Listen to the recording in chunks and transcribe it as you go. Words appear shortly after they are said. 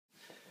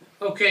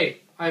Okay,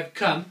 I've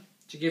come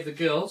to give the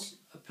girls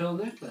a pearl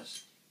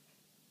necklace.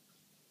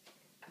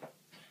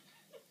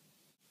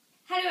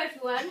 Hello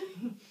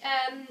everyone.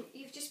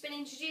 You've just been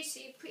introduced, so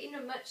you pretty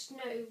much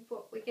know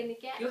what we're going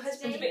to get. Your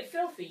husband's today. a bit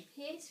filthy.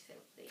 He is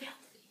filthy. Filthy.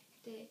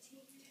 Dirty.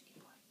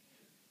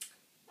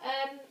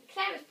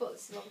 Claire has brought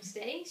this along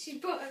today. She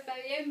brought her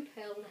very own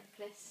pearl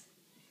necklace.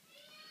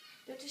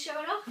 Do you want to show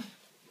it off?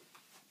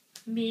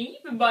 Me,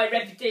 with my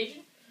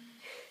reputation.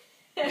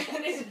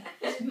 this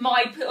is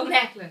my pearl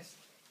necklace.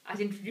 As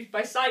introduced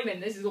by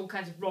Simon. This is all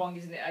kinds of wrong,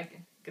 isn't it? I'm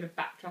going to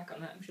backtrack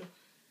on that, I'm sure.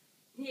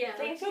 Yeah.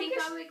 Do you think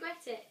focus? I'll regret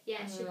it?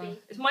 Yeah, it should be.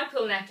 It's my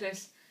pearl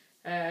necklace.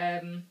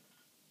 I've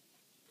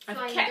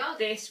Flying kept dog.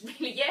 this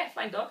really,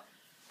 flying dog.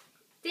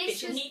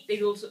 Kitchen heat, they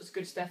do all sorts of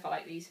good stuff. I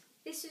like these.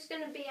 This was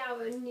going to be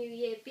our New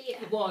Year beer.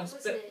 It was,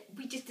 wasn't but it?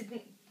 we just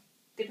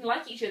didn't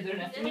like each other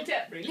enough to meet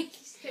up, really.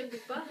 Just couldn't be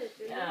bothered.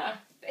 Really. Yeah,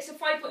 it's a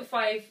 5.5,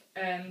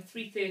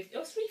 330,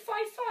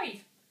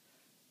 355.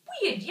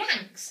 Weird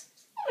Yanks.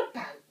 What's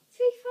that about?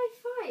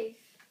 355.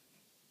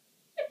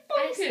 They're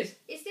bonkers.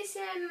 Is this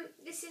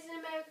this is an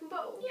American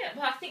bottle? Yeah,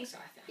 well, I think so.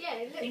 Yeah,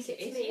 it I looks think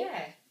it to is. me.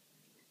 Yeah,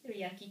 they're a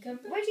Yankee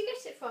company. Where'd you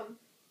get it from?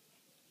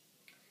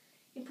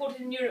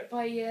 Imported in Europe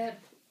by an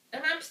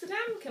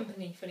Amsterdam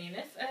company. Funny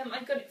enough,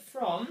 I got it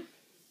from.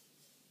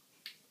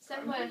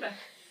 Somewhere. I remember.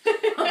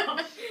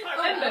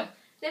 Well,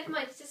 never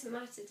mind, it doesn't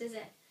matter, does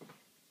it?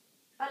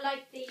 I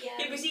like the.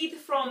 It was either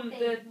from the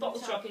thing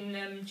bottle on top. shop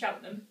in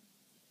Cheltenham,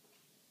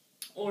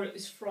 or it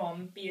was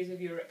from Beers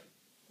of Europe.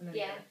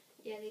 Yeah,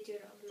 yeah, they do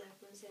a lot of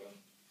American ones, don't they?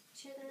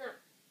 Show them that.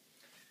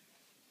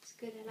 It's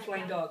good, I like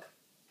Flying that. Dog.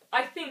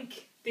 I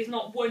think there's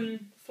not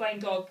one Flying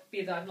Dog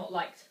beer that I've not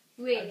liked.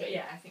 Really?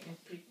 Yeah, I think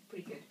they're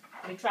pretty good.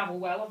 They travel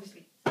well,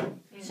 obviously.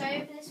 Shall I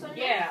open this one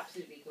now? Yeah,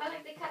 absolutely. I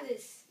like the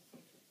colours.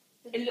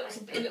 It looks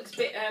a bit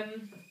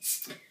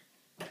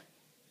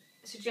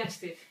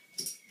suggestive.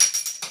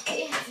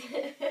 Yeah.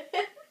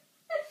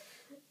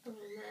 Oh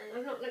man,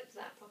 I've not looked at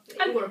that properly.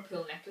 I wore a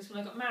pearl necklace when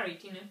I got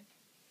married, you know.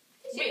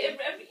 Did you?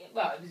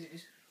 Well, it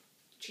was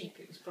cheap.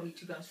 It was probably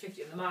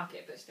 £2.50 on the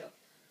market, but still.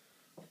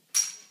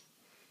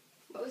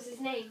 What was his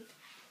name?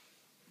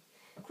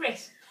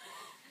 Chris.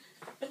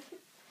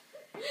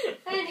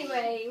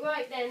 Anyway,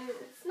 right then,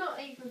 it's not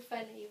even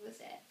funny, was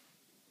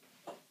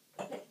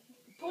it?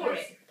 Pour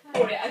it.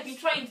 I've been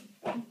trying to...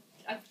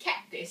 I've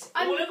kept this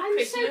all over I'm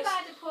Christmas. so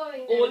bad at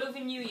pouring All them. over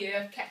New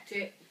Year, I've kept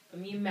it for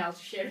me and Mel to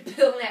share a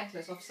pearl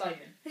necklace off Simon.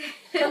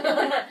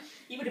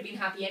 He would have been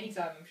happy any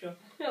time, I'm sure.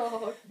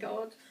 Oh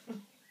God.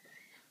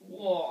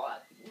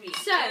 What? Really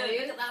So,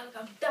 good. Look at that, look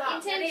how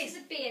dark In that terms is.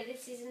 of beer,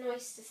 this is an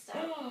Oyster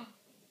Stout.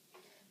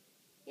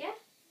 Yeah?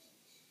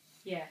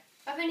 Yeah,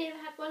 I've only ever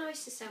had one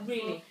Oyster Stout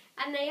before. really.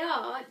 And they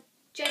are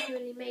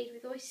genuinely made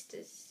with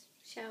oysters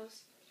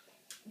shells.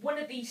 One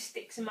of these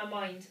sticks in my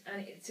mind,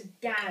 and it's a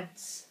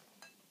Gad's.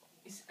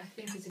 I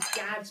think it's a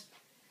Gad's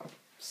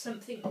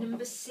something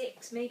number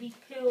 6, maybe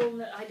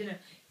pill. I don't know.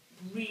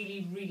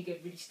 Really, really good.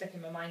 Really stuck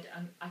in my mind,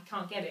 and I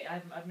can't get it. I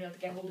haven't been able to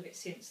get hold of it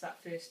since that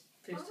first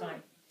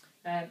time.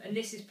 And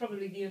this is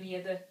probably the only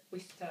other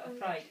oyster stout I've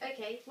tried.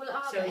 Okay, well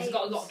Arbor So it's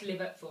got a lot Ales to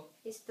live up for.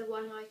 is the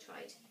one I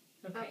tried.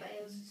 Okay, Arbor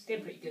Ales. they're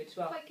pretty good as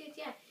well. Quite good,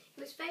 yeah. It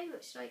was very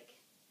much like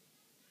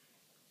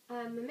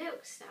a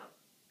milk stout.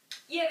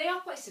 Yeah, they are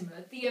quite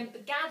similar. The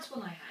Gad's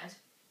one I had,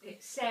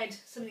 it said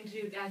something to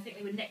do with, I think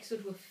they were next door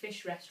to a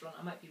fish restaurant,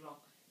 I might be wrong,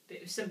 but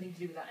it was something to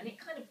do with that, and it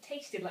kind of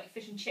tasted like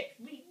fish and chips.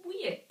 Really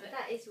weird, but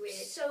That is weird.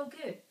 so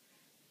good.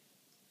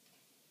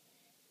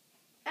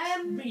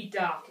 Really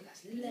dark, and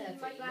that's lovely.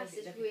 My glass lovely,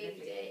 is lovely, really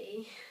lovely.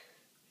 dirty.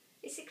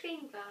 It's a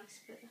clean glass,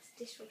 but that's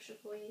dishwasher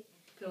for you.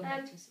 Pearl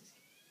necklaces.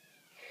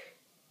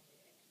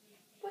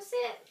 What's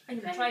it? I'm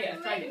going to try it,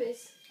 I've tried it.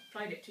 Aromas.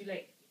 Tried it, too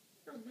late.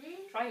 Oh man.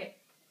 Try it.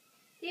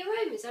 The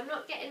aromas, I'm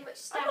not getting much I'm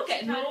stout not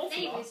getting an kind of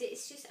awful lot. flavours,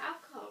 it's just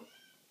alcohol.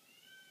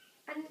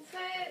 And for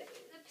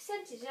the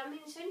percentage, I mean,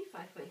 it's only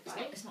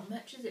 5.5. It's not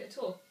much, is it, at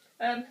all?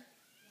 Go and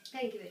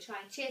give it a try.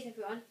 Cheers,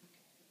 everyone.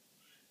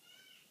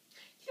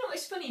 You know,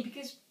 it's funny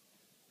because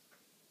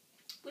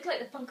with like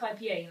the Punk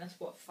IPA, and that's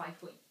what,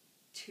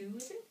 5.2,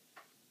 is it?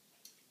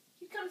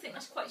 You kind of think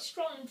that's quite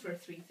strong for a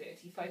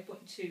 330,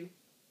 5.2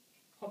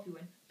 hoppy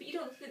one. But you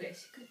don't do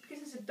this,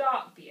 because it's a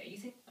dark beer, you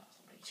think, oh, it's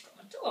not really strong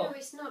at all. No,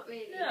 it's not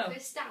really. No. For a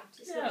stout,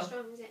 it's No. not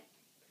strong, is it?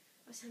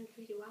 I sound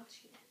really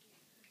Welsh, you know.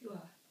 You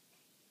are.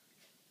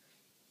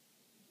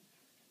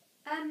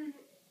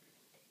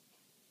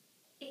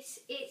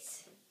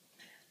 It's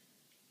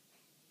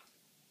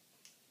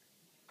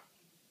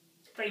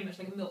Very much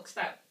like a milk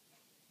stout.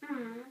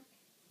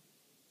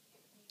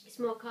 it's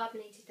more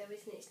carbonated though,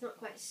 isn't it? It's not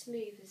quite as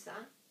smooth as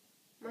that.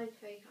 Mine's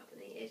very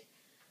carbonated.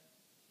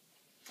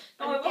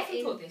 Oh, I've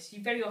often thought this.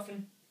 You very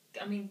often,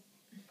 I mean,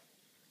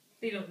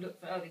 they don't look,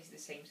 these are the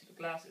same sort of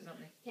glasses, aren't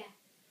they? Yeah.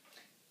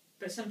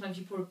 But sometimes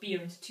you pour a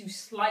beer into 2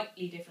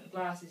 slightly different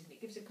glasses and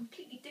it gives a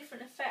completely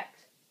different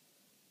effect.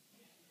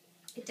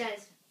 It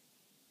does.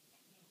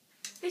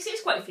 This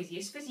is quite fizzy.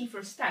 It's fizzy for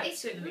a stout,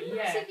 It's certainly.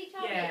 massively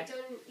Yeah.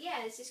 carbonated.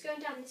 Yeah, it's just going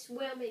down. This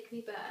will make me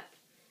burp.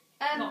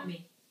 Not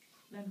me.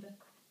 Remember?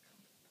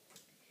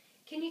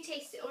 Can you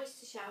taste the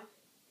oyster shell?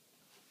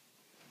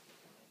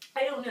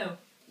 I don't know.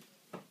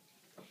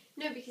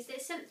 No, because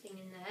there's something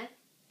in there.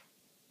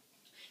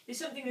 There's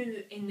something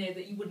in there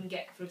that you wouldn't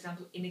get, for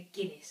example, in a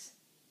Guinness.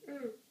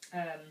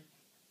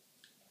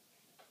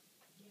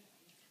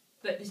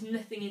 But there's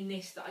nothing in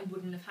this that I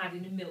wouldn't have had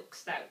in a milk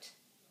stout.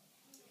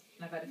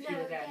 And I've had a few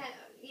of them.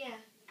 Yeah.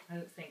 I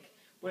don't think.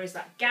 Whereas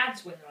that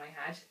Gad's one that I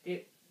had,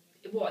 it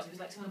was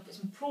like someone put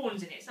some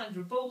prawns in it. It sounds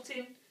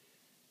revolting.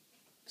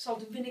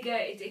 Salt and vinegar.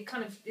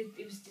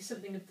 It was just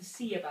something of the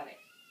sea about it.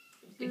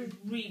 It was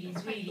really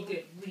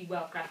good, really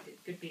well crafted,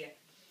 good beer.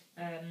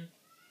 And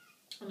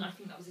I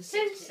think that was a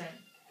 6%.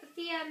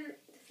 The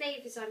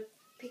flavours I'm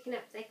picking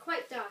up, they're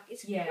quite dark.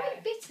 It's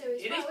quite bitter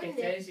as well, isn't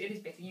it? It is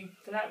bitter.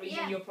 For that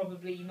reason, you're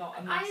probably not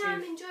a massive... I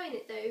am enjoying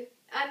it though.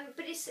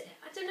 But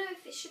I don't know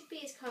if it should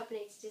be as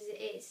carbonated as it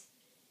is.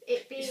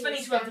 It's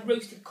funny to have the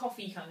roasted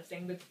coffee kind of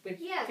thing with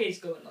fizz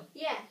going on.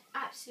 Yeah,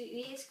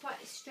 absolutely. It's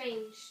quite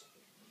strange.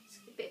 It's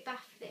a bit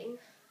baffling.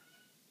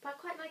 But I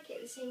quite like it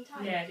at the same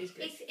time. Yeah, it is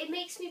good. It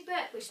makes me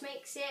burp, which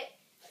makes it,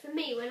 for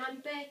me, when I'm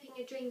burping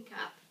a drink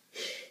up,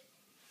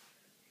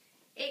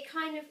 it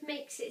kind of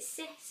makes it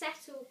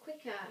settle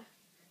quicker.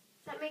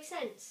 Does that make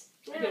sense?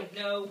 No. I don't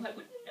know. I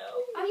wouldn't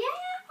know. Oh yeah?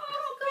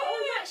 Oh god,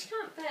 I actually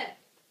can't burp.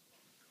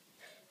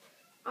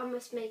 I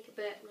must make a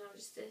burp now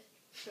just to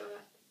show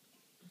up.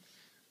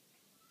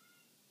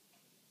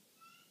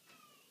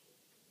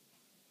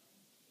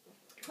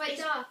 Quite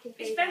dark in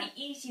flavour. It's very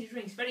easy to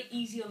drink. It's very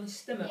easy on the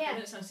stomach. Yeah. I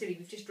know it sounds silly.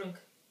 We've just drunk.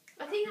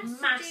 I think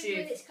that's to do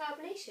with its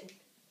carbonation.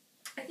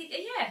 I think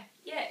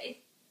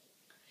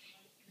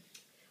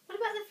What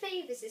about the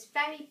flavours? It's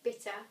very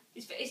bitter.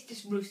 It's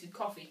just roasted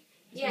coffee.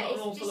 There's Yeah, not an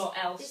awful lot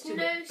else to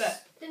it.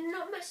 But there's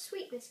not much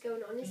sweetness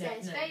going on, is there?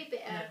 It's very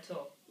bitter. No, at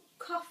all.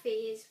 Coffee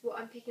is what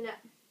I'm picking up.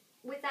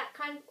 With that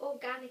kind of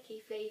organic-y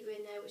flavour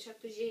in there, which I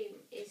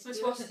presume is...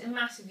 This wasn't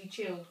massively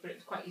chilled, but it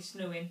was quite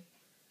snowing.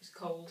 It's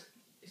cold.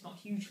 It's not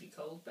hugely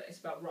cold, but it's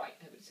about right,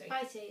 I would say.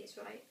 I'd say it's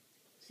right.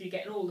 So you're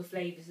getting all the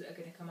flavours that are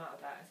going to come out of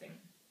that, I think.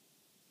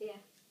 Yeah.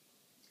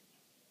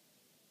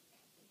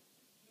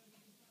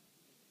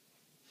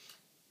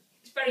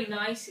 It's very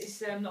nice.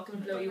 It's not going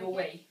to blow you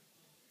away.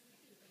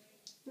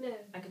 No.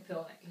 Like a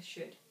pearl necklace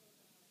should.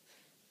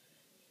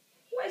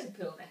 What is a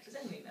pearl necklace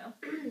anyway, Mel?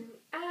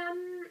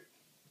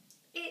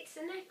 It's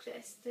a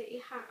necklace that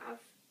you have.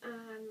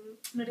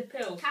 Made of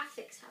pearls.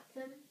 Catholics have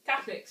them.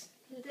 Catholics.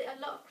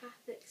 A lot of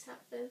Catholics have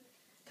them.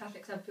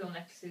 Catholics have pearl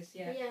necklaces,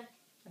 yeah. Yeah.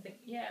 I think,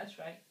 yeah, that's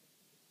right.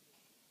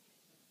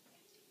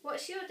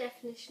 What's your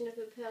definition of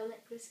a pearl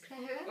necklace,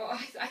 Clara? Well,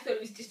 I thought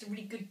it was just a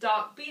really good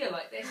dark beer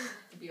like this,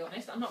 to be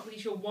honest. I'm not really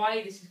sure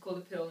why this is called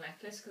a pearl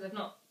necklace, because I've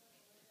not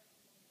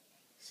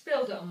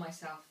spilled it on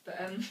myself, but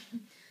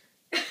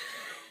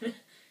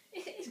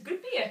it's a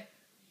good beer.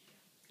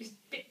 It's a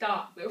bit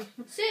dark, though.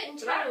 Certain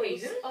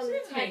channels on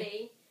the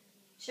telly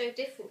show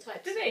different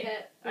types of pearl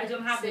necklaces. I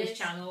don't have those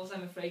channels,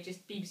 I'm afraid.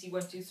 Just BBC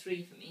 1, 2,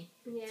 3 for me.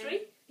 Yeah.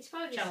 3? It's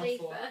probably Channel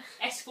safer. 4.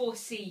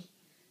 S4C.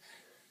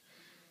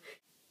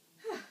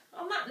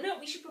 On that note,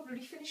 we should probably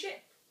finish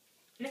it.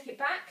 Neck it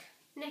back.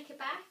 Neck it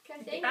back, I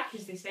think. Neck it back,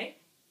 as they say.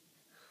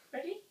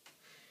 Ready?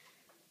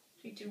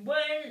 3, 2, 1.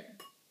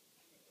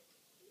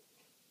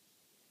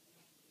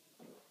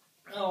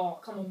 Oh,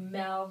 come on,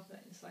 Mel.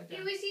 Let it slide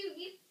down. It was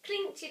you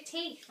clinked your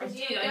teeth. I as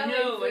you did, were I going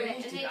know, for I it,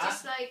 always and do it that.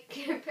 just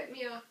like put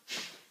me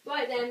off.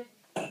 Right then,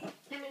 I'm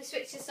going to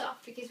switch this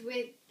off because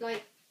we're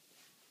like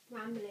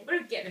rambling.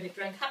 We're getting a bit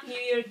drunk. Happy New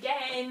Year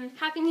again.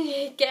 Happy New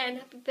Year again.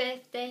 Happy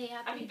birthday.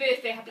 Happy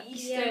birthday, happy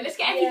Easter. Yeah. Let's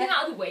get everything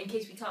out of the way in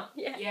case we can't.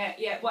 Yeah.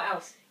 Yeah. What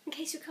else? In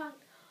case we can't.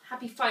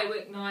 Happy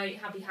firework night.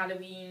 Happy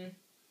Halloween.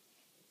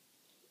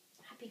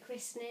 Happy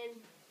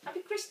christening. Happy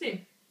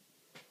christening.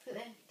 For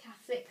the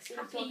Catholics.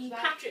 Happy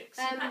Patrick's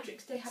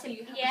Day.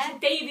 Happy yeah. St.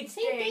 David's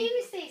Day. St.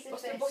 David's Day is the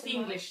What's first the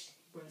one. English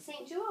one?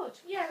 St. George.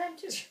 Yeah, them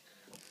too.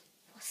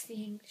 What's the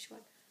English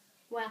one?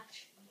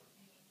 Welsh.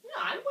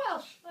 No, I'm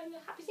Welsh. I'm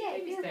Happy St.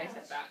 David's you're Day. I Welsh.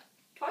 said that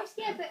twice.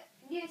 Yeah, but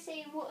you're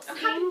saying what's the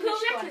Happy English Pearl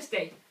one? Necklace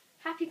Day.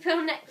 Happy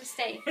Pearl Necklace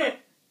Day.